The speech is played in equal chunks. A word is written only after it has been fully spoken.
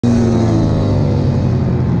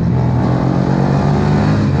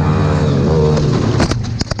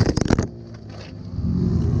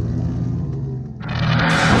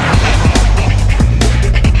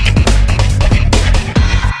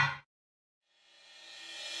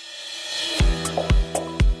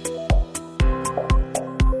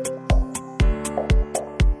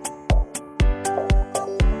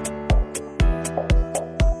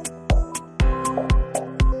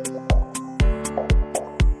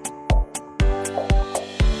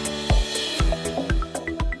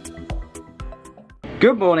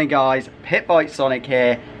Good morning guys, Pitbikesonic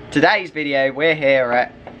here. Today's video we're here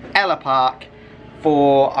at Ellough Park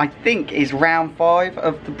for I think is round 5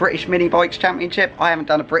 of the British Mini Bikes Championship. I haven't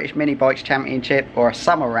done a British Mini Bikes Championship or a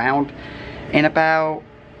summer round in about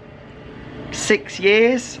 6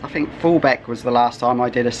 years. I think Fullbeck was the last time I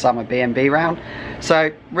did a summer B&B round. So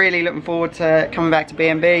really looking forward to coming back to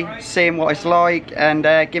B&B, seeing what it's like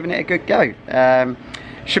and giving it a good go.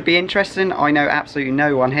 Should be interesting. I know absolutely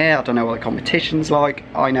no one here. I don't know what the competition's like.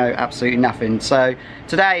 I know absolutely nothing. So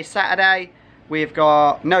today is Saturday. We've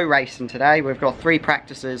got no racing today. We've got 3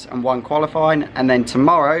 practices and 1 qualifying. And then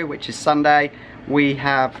tomorrow, which is Sunday, we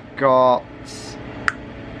have got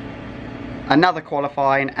another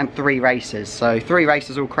qualifying and 3 races. So 3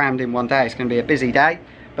 races all crammed in one day. It's going to be a busy day.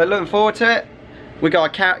 But looking forward to it. We've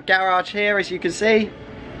got a garage here, as you can see.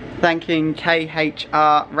 Thanking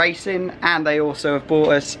KHR Racing, and they also have bought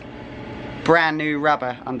us brand new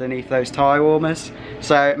rubber underneath those tyre warmers.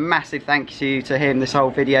 So massive thank you to him. This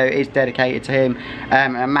whole video is dedicated to him.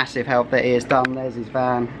 A massive help that he has done. There's his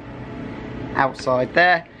van outside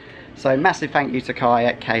there. So massive thank you to Kai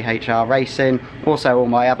at KHR Racing. Also all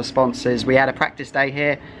my other sponsors. We had a practice day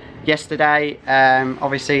here yesterday.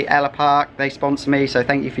 Obviously Ellough Park, they sponsor me, so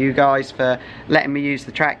thank you for you guys for letting me use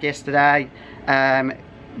the track yesterday.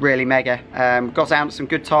 Really mega. Got down to some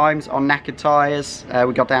good times on knackered tyres.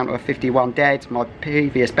 We got down to a 51 dead. My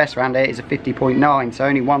previous best round there is a 50.9, so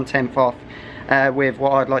only 1/10 off with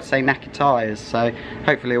what I'd like to say knackered tyres. So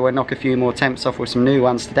hopefully we'll knock a few more temps off with some new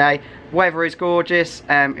ones today. Weather is gorgeous.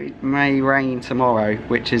 It may rain tomorrow,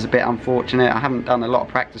 which is a bit unfortunate. I haven't done a lot of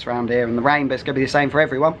practice around here in the rain, but it's going to be the same for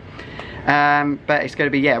everyone. But it's going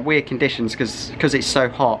to be, yeah, weird conditions because it's so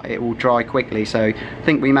hot. It will dry quickly, so I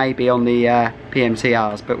think we may be on the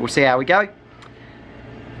PMTRs, but we'll see how we go.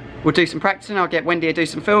 We'll do some practicing. I'll get Wendy to do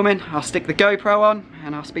some filming. I'll stick the GoPro on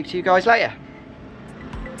and I'll speak to you guys later.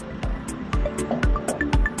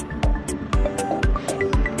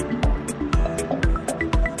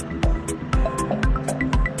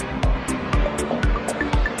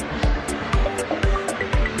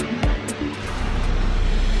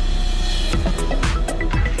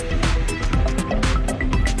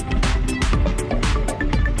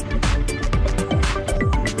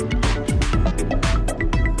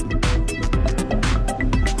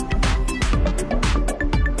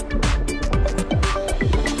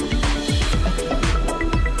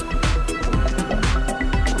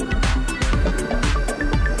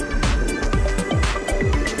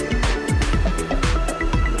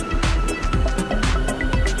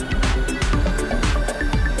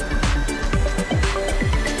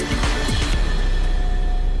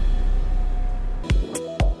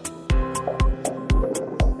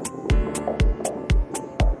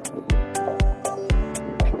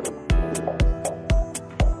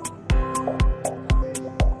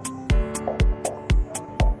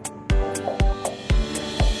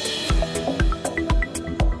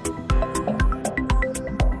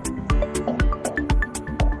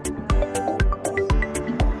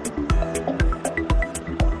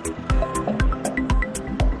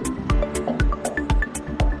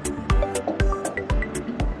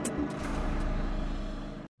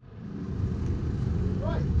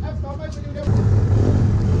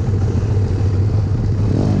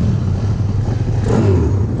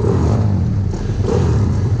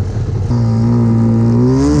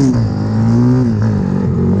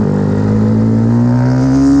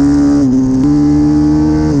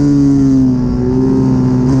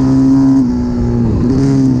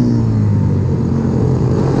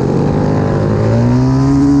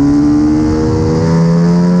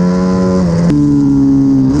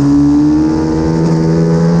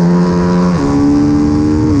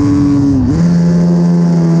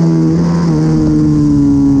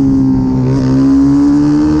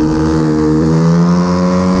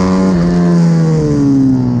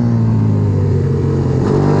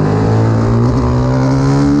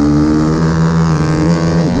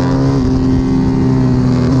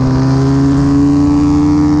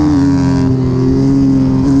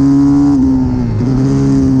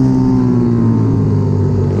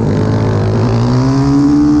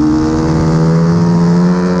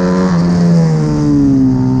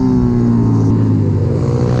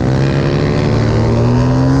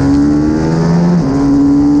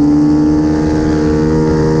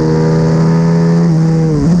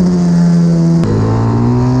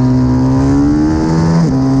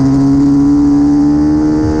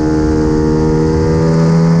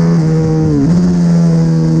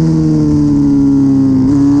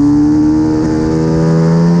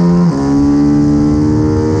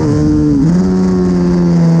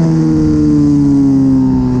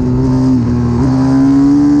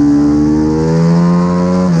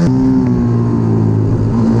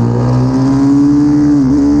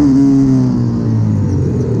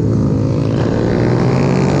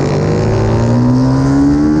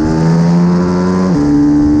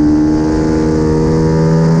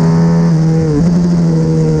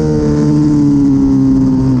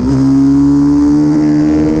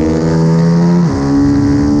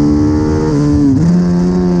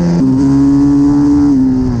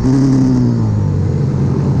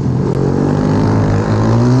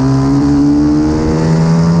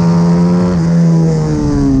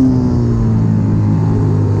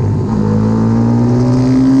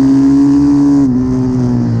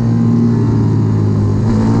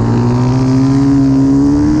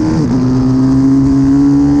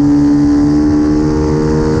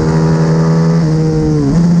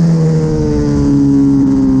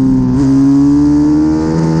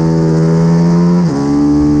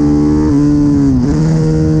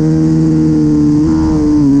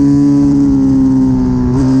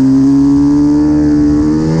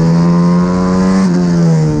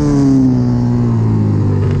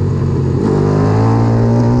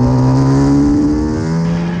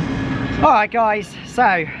 Alright guys,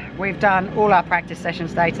 so we've done all our practice sessions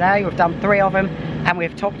today. We've done 3 of them and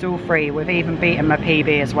we've topped all 3. We've even beaten my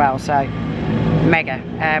PB as well, so mega.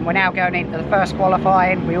 We're now going into the first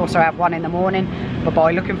qualifying. We also have one in the morning, but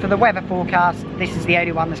by looking for the weather forecast, this is the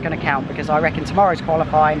only one that's going to count, because I reckon tomorrow's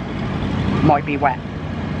qualifying might be wet.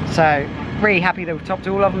 So really happy that we've topped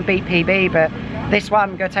all of them, beat PB, but this one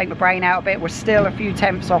I'm going to take my brain out a bit. We're still a few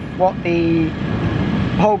tenths off what the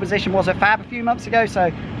pole position was at Fab a few months ago,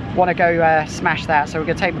 so want to go smash that. So we're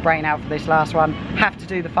going to take my brain out for this last one. Have to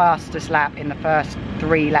do the fastest lap in the first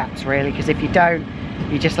 3 laps really, because if you don't,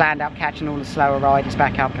 you just land up catching all the slower riders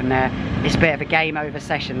back up, and it's a bit of a game over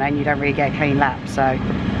session then. You don't really get a clean lap. So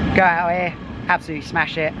go out here, absolutely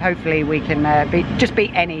smash it. Hopefully we can just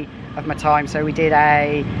beat any of my time. So we did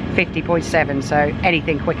a 50.7, so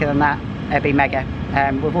anything quicker than that, it'd be mega.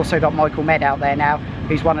 We've also got Michael Med out there now,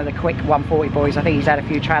 who's one of the quick 140 boys. I think he's had a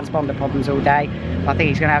few transponder problems all day. I think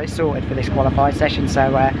he's going to have it sorted for this qualified session,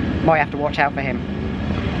 so might have to watch out for him.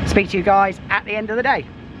 Speak to you guys at the end of the day.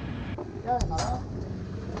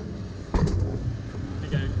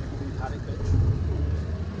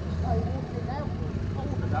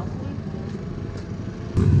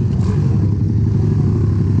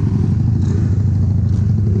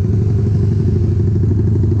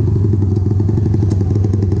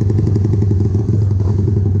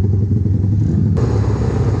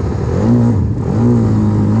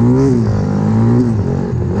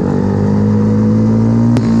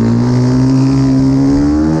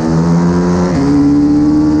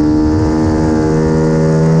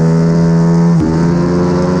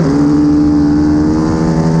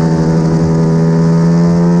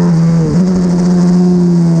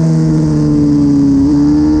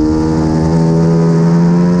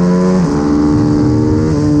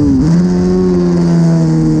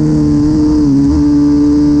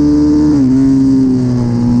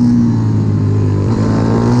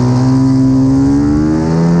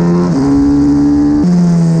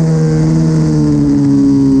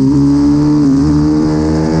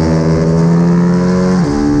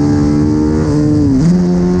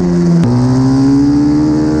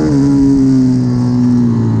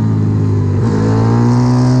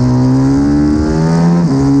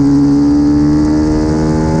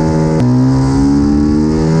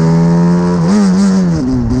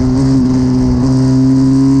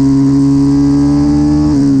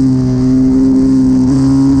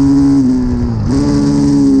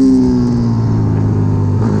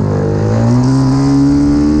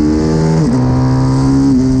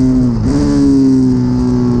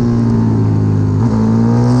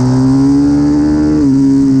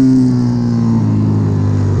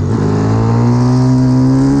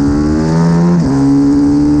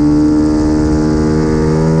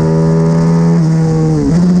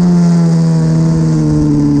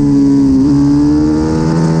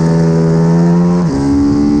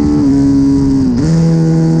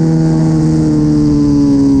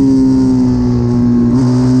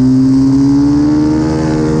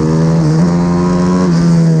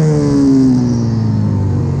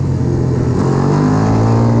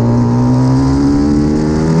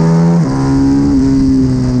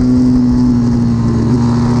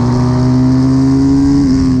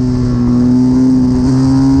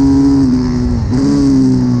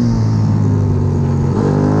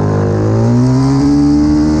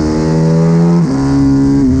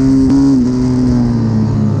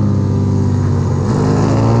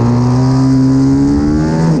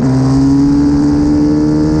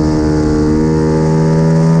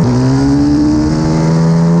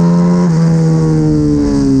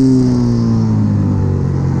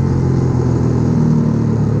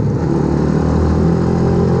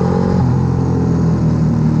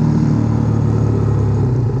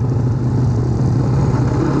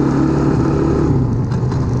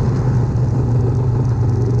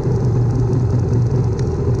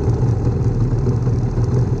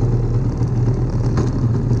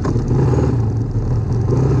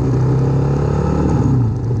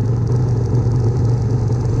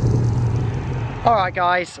 Alright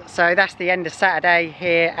guys, so that's the end of Saturday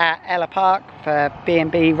here at Ellough Park for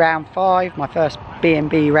B&B round 5, my first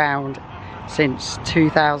B&B round since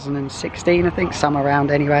 2016 I think, summer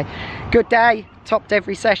round anyway. Good day, topped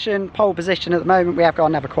every session, pole position at the moment. We have got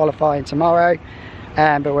another qualifying tomorrow,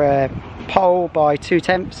 but we're pole by 2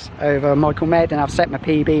 tenths over Michael Med, and I've set my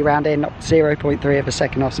PB round in, knocked 0.3 of a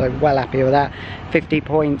second off, so well happy with that.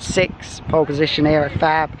 50.6 pole position here at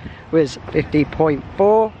Fab was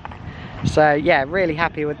 50.4. So yeah, really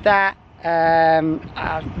happy with that.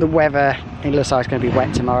 The weather, it looks like it's going to be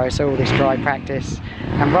wet tomorrow, so all this dry practice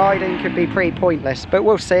and riding could be pretty pointless, but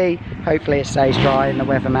we'll see. Hopefully it stays dry and the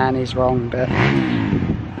weatherman is wrong, but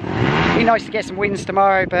it'd be nice to get some wins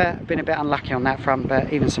tomorrow, but I've been a bit unlucky on that front,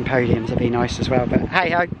 but even some podiums would be nice as well. But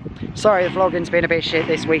hey ho, sorry the vlogging's been a bit shit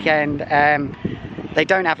this weekend. They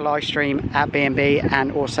don't have live stream at B&B,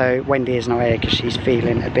 and also Wendy is not here because she's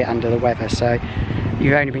feeling a bit under the weather, so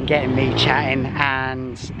you've only been getting me chatting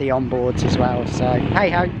and the onboards as well, so hey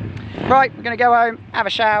ho. Right, we're gonna go home, have a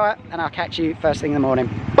shower, and I'll catch you first thing in the morning.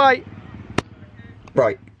 Bye!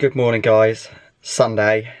 Right, good morning guys.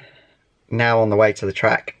 Sunday, now on the way to the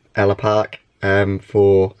track, Ellough Park,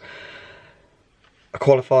 for a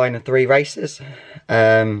qualifying of 3 races.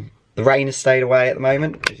 The rain has stayed away at the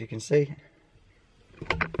moment, as you can see.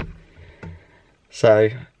 So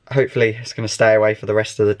hopefully it's going to stay away for the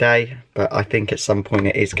rest of the day, but I think at some point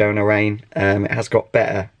it is going to rain. It has got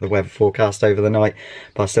better, the weather forecast over the night,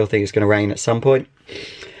 but I still think it's going to rain at some point.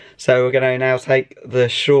 So we're going to now take the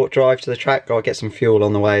short drive to the track. Got to get some fuel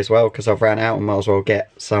on the way as well, because I've ran out and might as well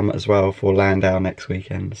get some as well for Landau next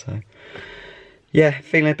weekend. So yeah,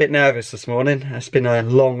 feeling a bit nervous this morning. It's been a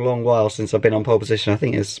long while since I've been on pole position. I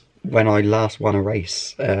think it's when I last won a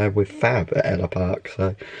race with Fab at Ellough Park.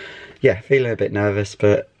 So yeah, feeling a bit nervous,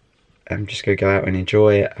 but I'm just going to go out and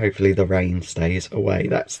enjoy it. Hopefully the rain stays away.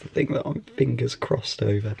 That's the thing that I'm fingers crossed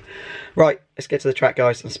over. Right, let's get to the track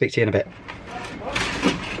guys, and speak to you in a bit.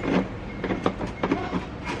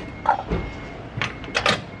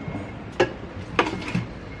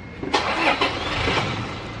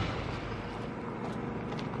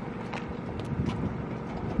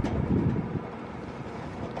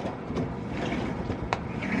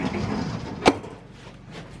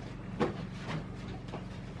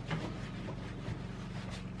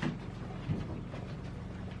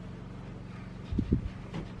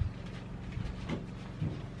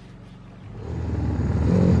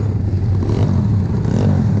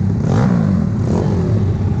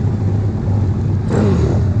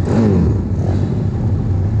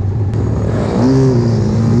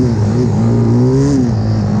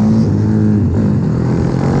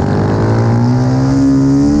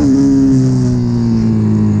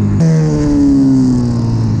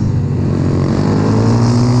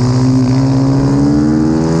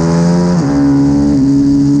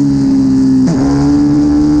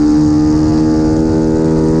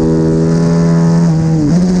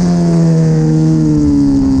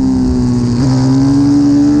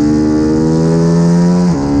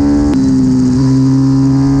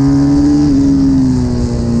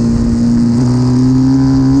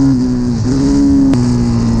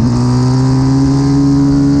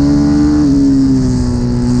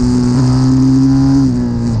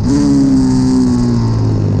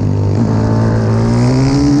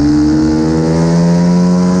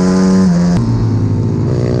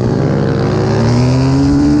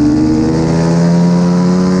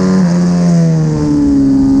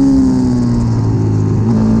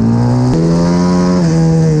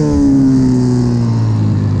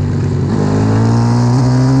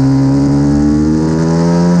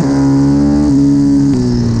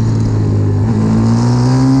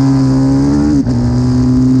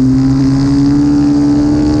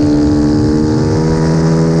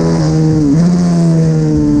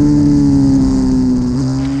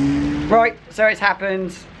 So it's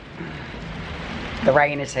happened, the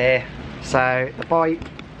rain is here, so the bike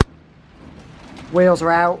wheels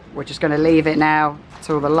are out. We're just going to leave it now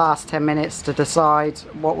till the last 10 minutes to decide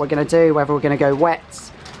what we're going to do, whether we're going to go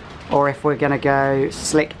wets or if we're going to go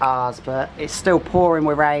slick R's, but it's still pouring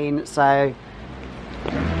with rain, so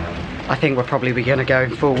I think we're probably going to go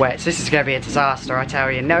in full wets. This is going to be a disaster, I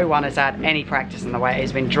tell you. No one has had any practice in the wet.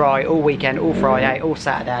 It's been dry all weekend, all Friday, all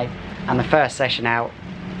Saturday, and the first session out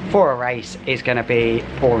for a race is going to be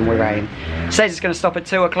pouring with rain. It says it's going to stop at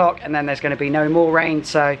 2 o'clock and then there's going to be no more rain,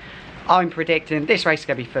 so I'm predicting this race is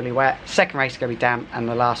going to be fully wet, second race is going to be damp, and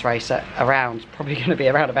the last race at around, probably going to be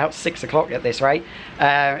around about 6 o'clock at this rate,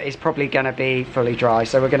 is probably going to be fully dry,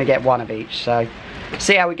 so we're going to get one of each. So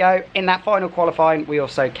see how we go. In that final qualifying we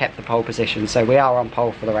also kept the pole position, so we are on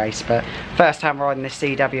pole for the race, but first time riding this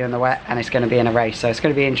CW in the wet and it's going to be in a race, so it's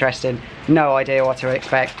going to be interesting. No idea what to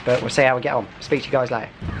expect, but we'll see how we get on. Speak to you guys later.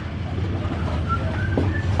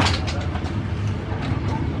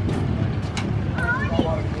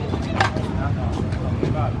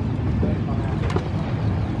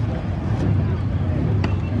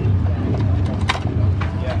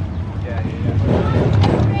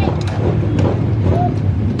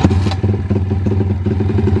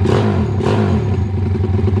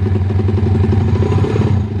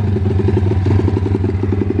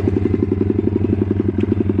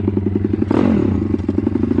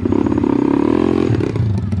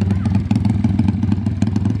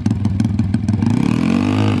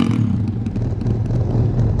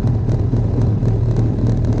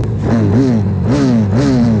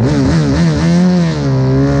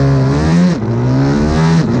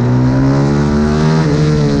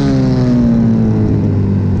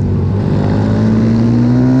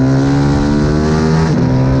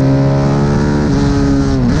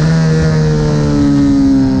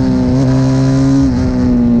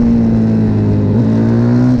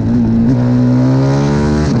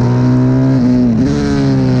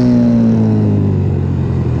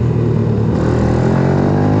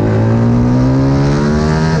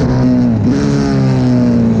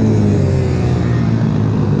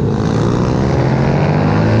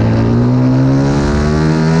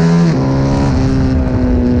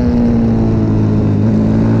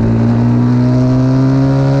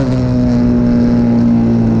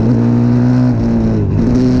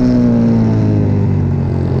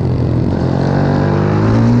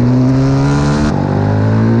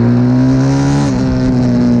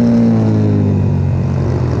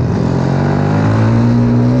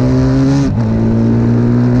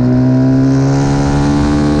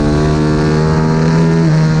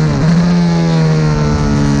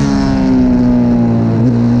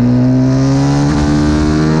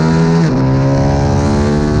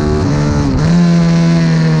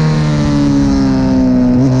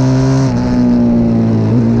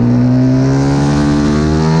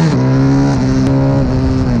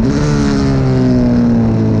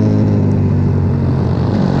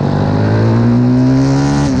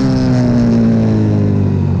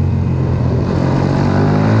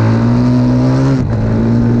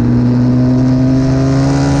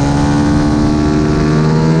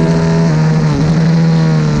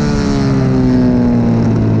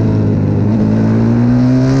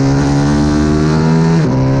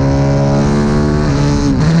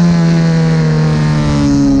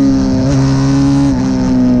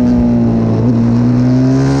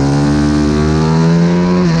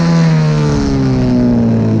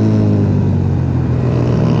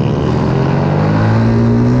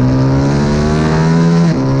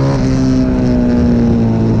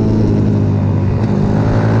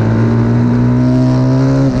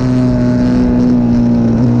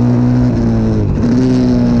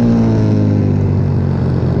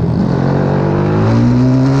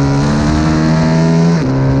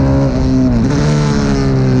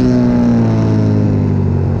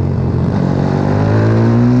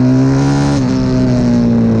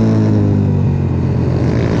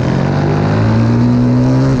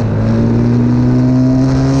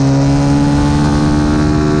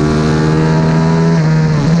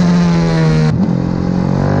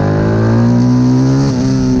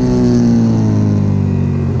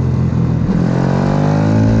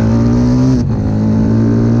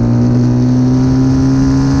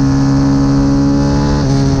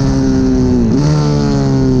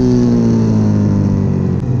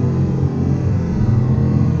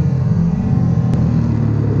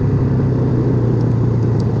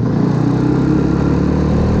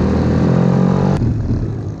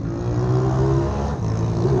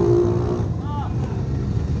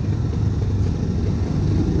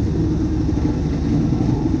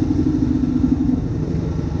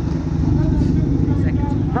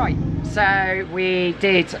 so we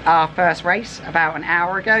did our first race about an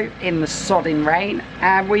hour ago in the sodding rain,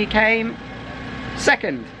 and we came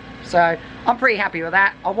second. So I'm pretty happy with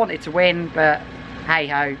that. I wanted to win, but hey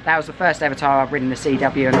ho, that was the first ever time I've ridden the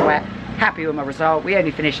CW in the wet. Happy with my result. We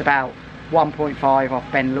only finished about 1.5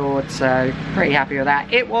 off Ben Lord, so pretty happy with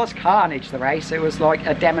that. It was carnage, the race. It was like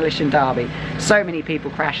a demolition derby. So many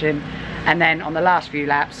people crashing, and then on the last few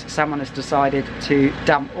laps someone has decided to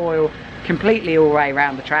dump oil completely all the way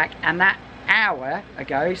around the track, and that hour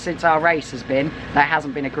ago since our race has been, there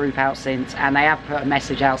hasn't been a group out since, and they have put a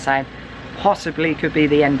message out saying possibly could be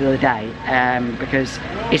the end of the day, because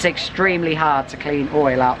it's extremely hard to clean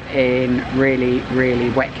oil up in really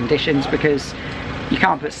wet conditions, because you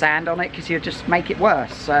can't put sand on it because you'll just make it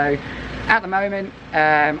worse. So at the moment,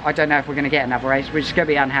 I don't know if we're going to get another race. We're just going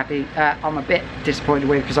to be unhappy. I'm a bit disappointed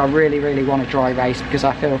with, because I really want a dry race, because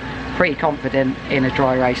I feel pretty confident in a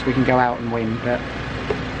dry race we can go out and win, but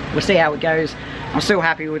we'll see how it goes. I'm still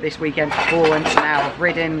happy with this weekend's performance. Now I've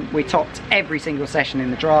ridden, we topped every single session in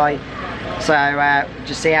the dry, so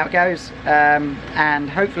just see how it goes, and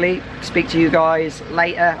hopefully speak to you guys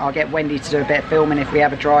later. I'll get Wendy to do a bit of filming if we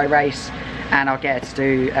have a dry race, and I'll get her to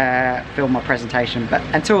do film my presentation, but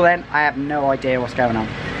until then I have no idea what's going on.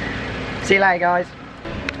 See you later, guys.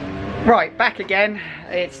 Right, back again.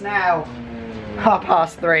 It's now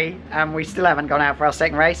 3:30 and we still haven't gone out for our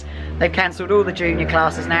second race. They've cancelled all the junior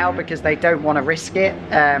classes now because they don't want to risk it,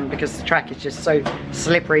 because the track is just so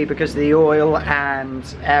slippery because of the oil, and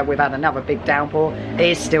we've had another big downpour. It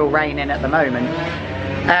is still raining at the moment.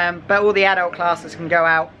 But all the adult classes can go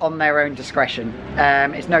out on their own discretion.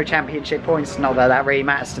 It's no championship points, not that that really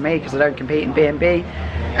matters to me because I don't compete in B&B.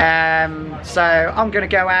 So I'm going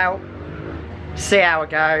to go out, see how I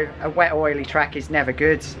go. A wet oily track is never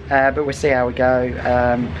good, but we'll see how we go.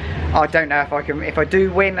 I don't know if I can, if I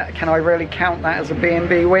do win, can I really count that as a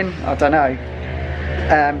B&B win? I don't know.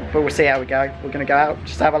 But we'll see how we go. We're going to go out,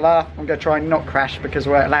 just have a laugh. I'm going to try and not crash because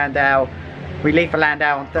we're at Landau. We leave for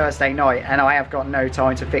Landau on Thursday night, and I have got no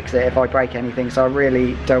time to fix it if I break anything, so I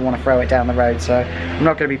really don't want to throw it down the road, so I'm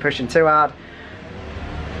not going to be pushing too hard,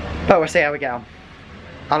 but we'll see how we get on.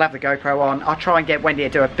 I'll have the GoPro on. I'll try and get Wendy to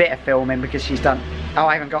do a bit of filming because she's done, oh,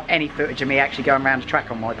 I haven't got any footage of me actually going around the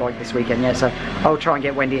track on my bike this weekend yet, so I'll try and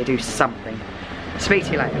get Wendy to do something. Speak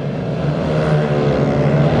to you later.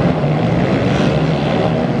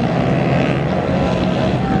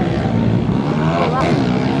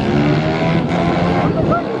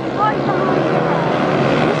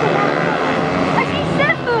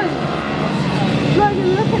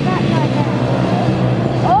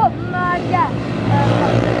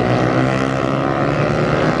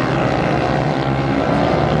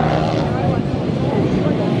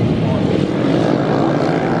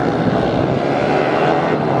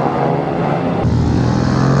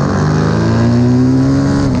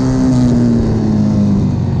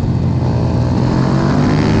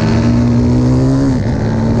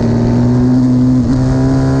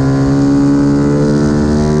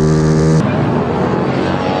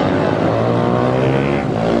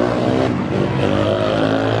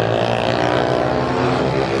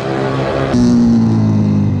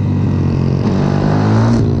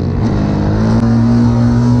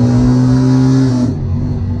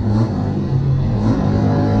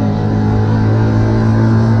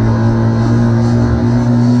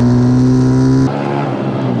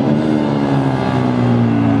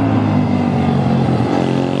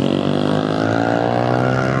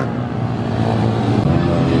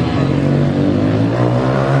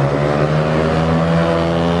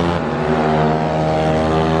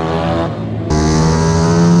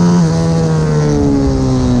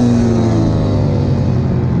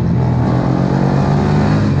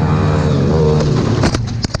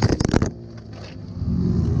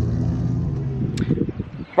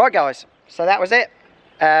 Right guys, so that was it.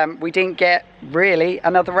 We didn't get really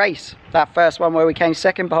another race. That first one where we came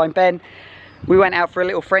second behind Ben, we went out for a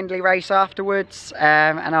little friendly race afterwards,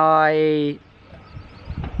 and I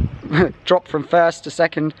dropped from first to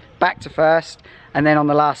second, back to first, and then on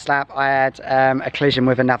the last lap I had a collision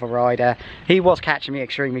with another rider. He was catching me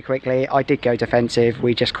extremely quickly. I did go defensive,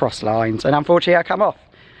 we just crossed lines, and unfortunately I come off.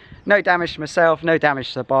 No damage to myself, no damage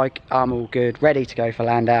to the bike. I'm all good, ready to go for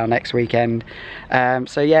Landau next weekend.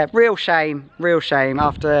 So yeah, real shame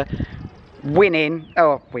after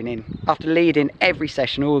after leading every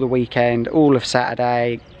session all the weekend, all of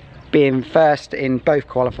Saturday, being first in both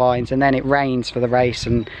qualifyings, and then it rains for the race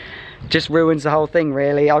and just ruins the whole thing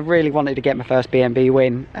really. I really wanted to get my first B&B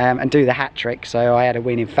win and do the hat trick, so I had a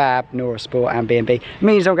win in Fab, Nora Sport and B&B.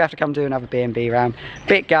 Means I'm going to have to come do another B&B round.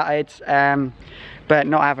 Bit gutted. but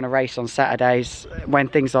not having a race on Saturdays when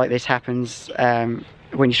things like this happens,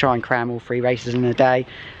 when you try and cram all 3 races in a day,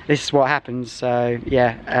 this is what happens. So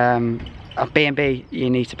yeah, B&B, you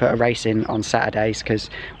need to put a race in on Saturdays, because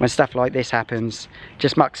when stuff like this happens,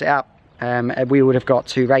 just mucks it up. We would have got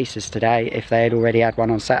 2 races today if they had already had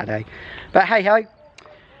one on Saturday. But hey ho,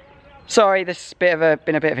 sorry, this has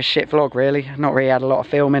been a bit of a shit vlog really. Not really had a lot of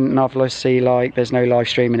filming, and obviously like there's no live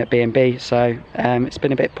streaming at B&B, so it's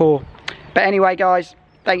been a bit poor. But anyway guys,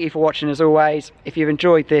 thank you for watching as always. If you've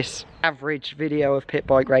enjoyed this average video of pit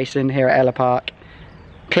bike racing here at Ellough Park,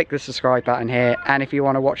 click the subscribe button here, and if you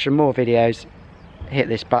want to watch some more videos, hit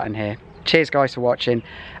this button here. Cheers guys for watching.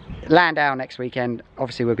 Landau next weekend,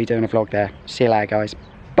 obviously we'll be doing a vlog there. See you later guys,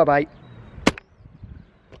 bye bye.